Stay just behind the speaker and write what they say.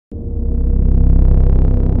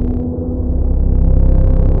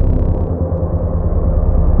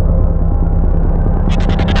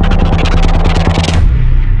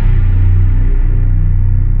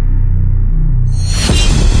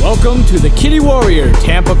to the Kitty Warrior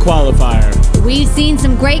Tampa Qualifier. We've seen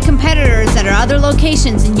some great competitors at our other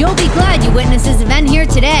locations, and you'll be glad you witnessed this event here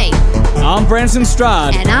today. I'm Branson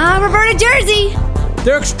Stroud. And I'm Roberta Jersey.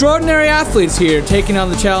 They're extraordinary athletes here taking on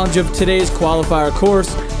the challenge of today's qualifier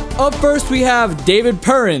course. Up first, we have David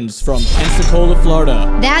Purrins from Pensacola,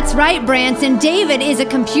 Florida. That's right, Branson. David is a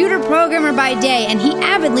computer programmer by day, and he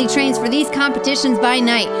avidly trains for these competitions by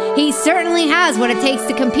night. He certainly has what it takes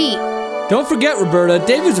to compete. Don't forget, Roberta,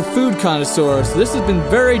 David's a food connoisseur, so this has been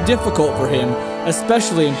very difficult for him,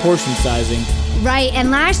 especially in portion sizing. Right,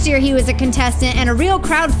 and last year he was a contestant and a real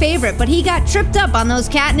crowd favorite, but he got tripped up on those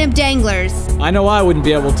catnip danglers. I know I wouldn't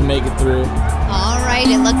be able to make it through. All right,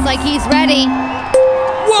 it looks like he's ready.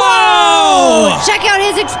 Whoa! Check out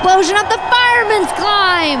his explosion up the fireman's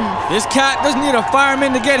climb! This cat doesn't need a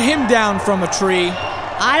fireman to get him down from a tree.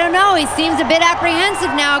 I don't know, he seems a bit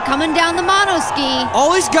apprehensive now coming down the monoski.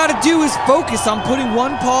 All he's got to do is focus on putting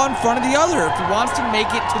one paw in front of the other if he wants to make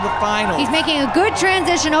it to the final. He's making a good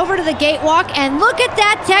transition over to the gate walk, and look at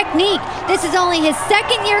that technique. This is only his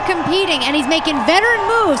second year competing, and he's making veteran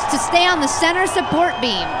moves to stay on the center support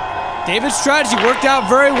beam. David's strategy worked out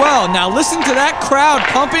very well. Now listen to that crowd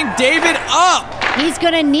pumping David up. He's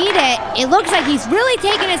gonna need it. It looks like he's really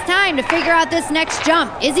taking his time to figure out this next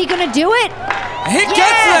jump. Is he gonna do it? He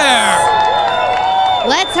gets there!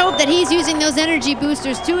 Let's hope that he's using those energy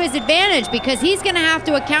boosters to his advantage, because he's gonna have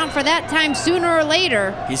to account for that time sooner or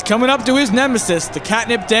later. He's coming up to his nemesis, the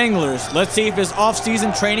catnip danglers. Let's see if his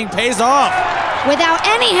off-season training pays off. Without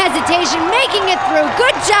any hesitation, making it through.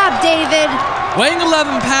 Good job, David. Weighing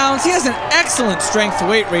 11 pounds, he has an excellent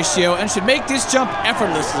strength-to-weight ratio and should make this jump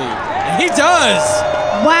effortlessly. And he does!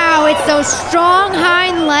 Wow, it's those strong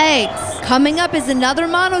hind legs. Coming up is another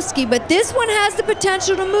monoski, but this one has the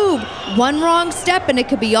potential to move. One wrong step and it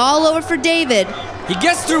could be all over for David. He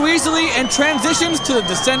gets through easily and transitions to the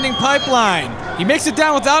descending pipeline. He makes it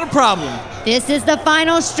down without a problem. This is the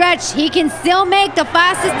final stretch. He can still make the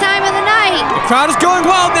fastest time of the night. The crowd is going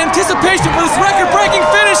wild in anticipation for this record-breaking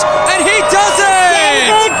finish, and he does it!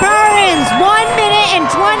 David Purrins, 1 minute and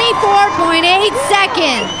 24.8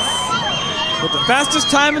 seconds. With the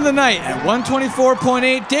fastest time in the night at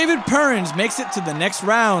 1:24.8, David Purrins makes it to the next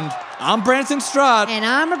round. I'm Branson Stroud. And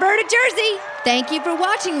I'm Roberta Jersey. Thank you for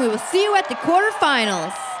watching. We will see you at the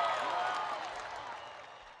quarterfinals.